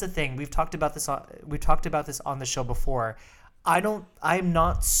not. That's the thing. We've talked about this on the show before. I'm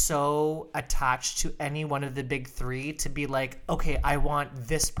not so attached to any one of the big three to be like, okay, I want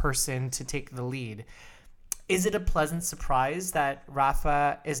this person to take the lead. Is it a pleasant surprise that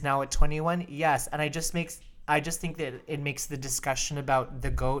Rafa is now at 21? Yes, and I just think that it makes the discussion about the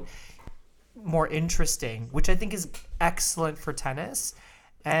GOAT more interesting, which I think is excellent for tennis.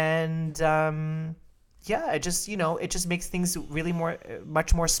 And it just makes things really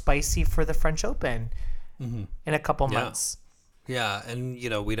much more spicy for the French Open in a couple months. Yeah, and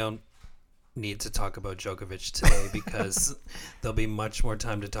we don't need to talk about Djokovic today because there'll be much more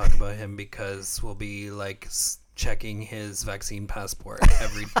time to talk about him because we'll be like checking his vaccine passport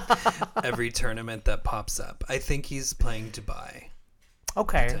every tournament that pops up. I think he's playing Dubai.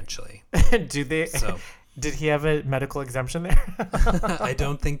 Okay. Potentially. Did he have a medical exemption there? I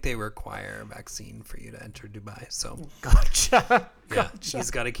don't think they require a vaccine for you to enter Dubai. So Gotcha. Yeah,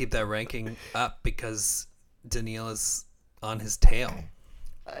 he's got to keep that ranking up because Daniil is on his tail.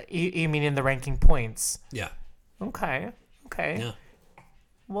 You mean in the ranking points? Yeah. Okay. Yeah.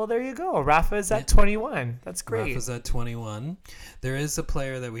 Well, there you go. Rafa's at 21. That's great. Rafa's at 21. There is a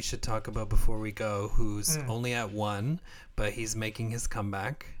player that we should talk about before we go who's only at 1, but he's making his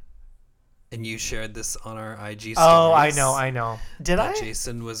comeback. And you shared this on our IG stories. Oh, I know. Did I?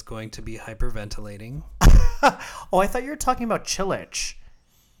 Jason was going to be hyperventilating. Oh, I thought you were talking about Cilic.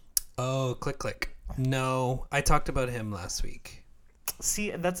 Oh, click. No, I talked about him last week.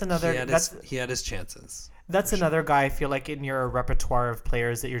 See, that's another... He had his chances. That's another guy I feel like in your repertoire of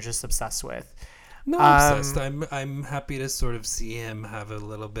players that you're just obsessed with. No, obsessed. I'm happy to sort of see him have a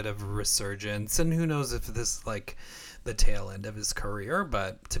little bit of a resurgence, and who knows if this is like the tail end of his career,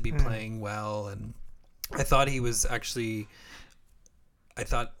 but to be playing well, and I thought he was actually. I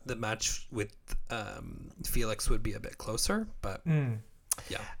thought the match with Felix would be a bit closer, but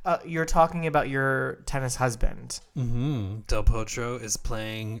yeah. You're talking about your tennis husband. Mm-hmm. Del Potro is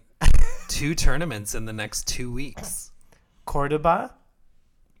playing 2 tournaments in the next 2 weeks. Cordoba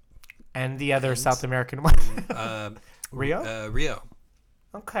and the other South American one. Rio? Rio.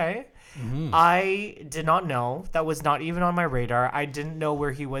 Okay. Mm-hmm. I did not know. That was not even on my radar. I didn't know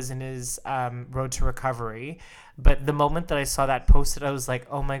where he was in his road to recovery. But the moment that I saw that posted, I was like,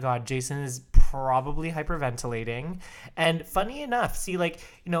 oh my God, Jason is probably hyperventilating. And funny enough,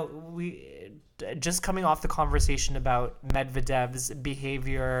 we just coming off the conversation about Medvedev's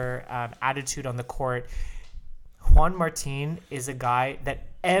behavior, attitude on the court, Juan Martín is a guy that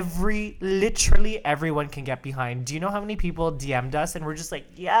literally everyone can get behind. Do you know how many people DM'd us and we're just like,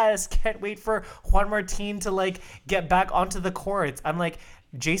 yes, can't wait for Juan Martín to get back onto the courts. I'm like,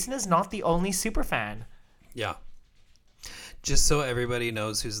 Jason is not the only super fan. Yeah. Just so everybody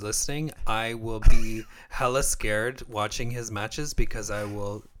knows who's listening, I will be hella scared watching his matches because I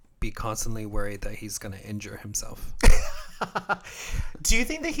will be constantly worried that he's going to injure himself. Do you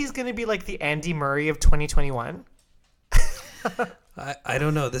think that he's going to be like the Andy Murray of 2021? I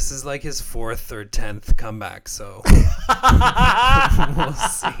don't know. This is like his 4th or 10th comeback, so we'll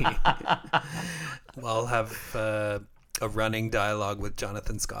see. I'll have a running dialogue with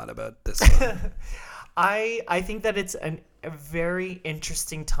Jonathan Scott about this one. I think that it's a very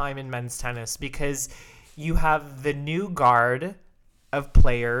interesting time in men's tennis because you have the new guard of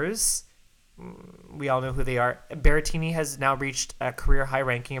players. We all know who they are. Berrettini has now reached a career high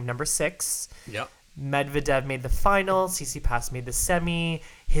ranking of number 6. Yep. Medvedev made the final. Tsitsipas made the semi.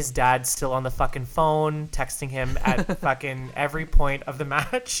 His dad's still on the fucking phone, texting him at fucking every point of the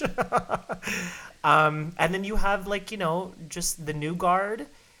match. And then you have just the new guard.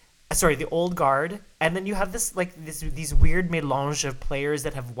 Sorry, the old guard. And then you have these weird melange of players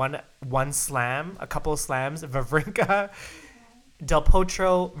that have won one slam, a couple of slams, Wawrinka, Del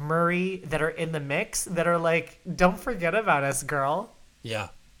Potro, Murray, that are in the mix, that are like, don't forget about us, girl. Yeah.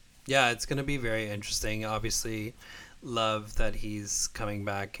 Yeah, it's going to be very interesting. Obviously, love that he's coming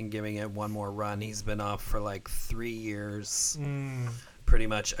back and giving it one more run. He's been off for 3 years, pretty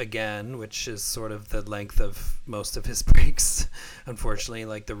much again, which is sort of the length of most of his breaks, unfortunately,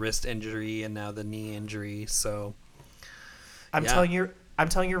 like the wrist injury and now the knee injury. So I'm telling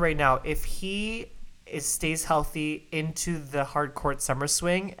you right now, if he stays healthy into the hard court summer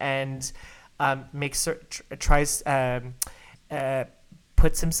swing and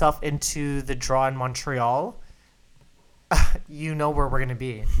puts himself into the draw in Montreal, you know where we're going to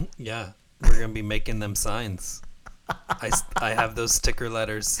be. Yeah, we're going to be making them signs. I have those sticker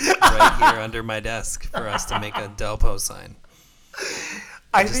letters right here under my desk for us to make a Delpo sign.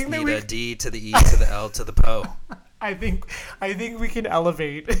 I just need a D to the E to the L to the PO. I think we can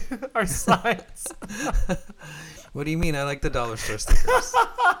elevate our signs. What do you mean? I like the dollar store stickers.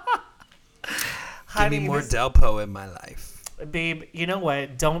 Honey, Give me more Delpo in my life. Babe, you know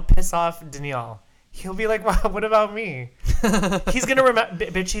what? Don't piss off Danielle. He'll be like, well, what about me? He's going to remember,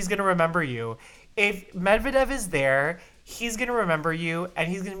 bitch, he's going to remember you. If Medvedev is there, he's going to remember you, and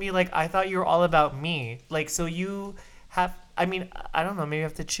he's going to be like, I thought you were all about me. Like, so you have, I mean, I don't know, maybe you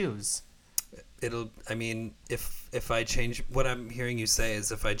have to choose. If I change, what I'm hearing you say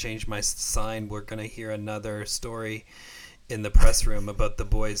is if I change my sign, we're going to hear another story in the press room about the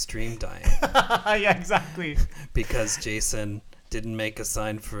boy's dream dying. Yeah, exactly. Because Jason didn't make a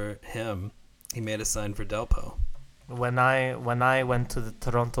sign for him. He made a sign for Delpo. When I went to the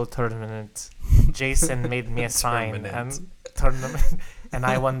Toronto tournament, Jason made me a sign and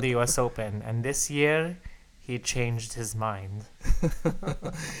I won the US Open. And this year, he changed his mind.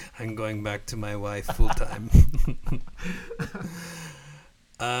 I'm going back to my wife full time.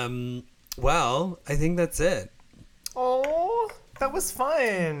 Well, I think that's it. Oh, that was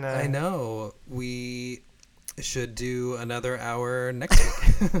fun. I know. We should do another hour next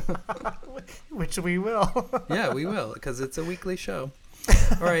week. Which we will. Yeah, we will, because it's a weekly show.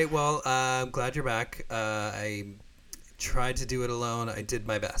 All right, well, I'm glad you're back. I tried to do it alone. I did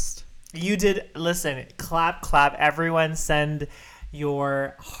my best. You did. Listen, clap. Everyone send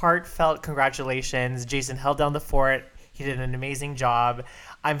your heartfelt congratulations. Jason held down the fort. He did an amazing job.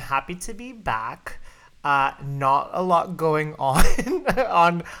 I'm happy to be back. Not a lot going on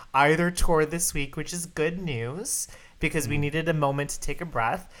on either tour this week, which is good news because we needed a moment to take a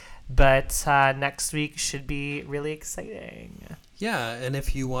breath. But next week should be really exciting. Yeah, and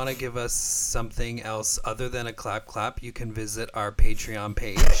if you want to give us something else other than a clap, you can visit our Patreon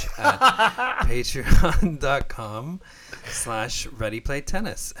page at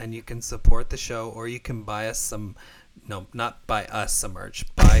patreon.com/readyplaytennis, and you can support the show, or you can buy us some. No, not buy us some merch.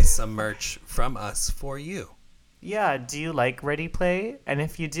 Buy some merch from us for you. Yeah, do you like Ready Play? And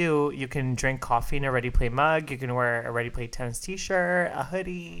if you do, you can drink coffee in a Ready Play mug. You can wear a Ready Play tennis t-shirt, a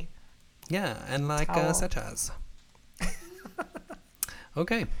hoodie. Yeah, and like such as.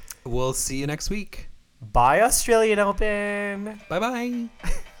 Okay, we'll see you next week. Bye, Australian Open. Bye-bye.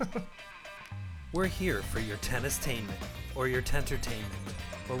 We're here for your tennis-tainment or your tentertainment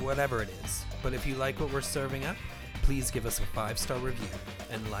or whatever it is. But if you like what we're serving up, please give us a 5-star review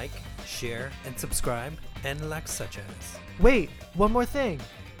and like, share, and subscribe, and like such as. Wait, one more thing.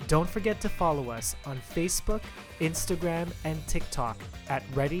 Don't forget to follow us on Facebook, Instagram, and TikTok at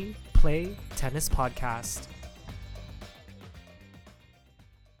Ready Play Tennis Podcast.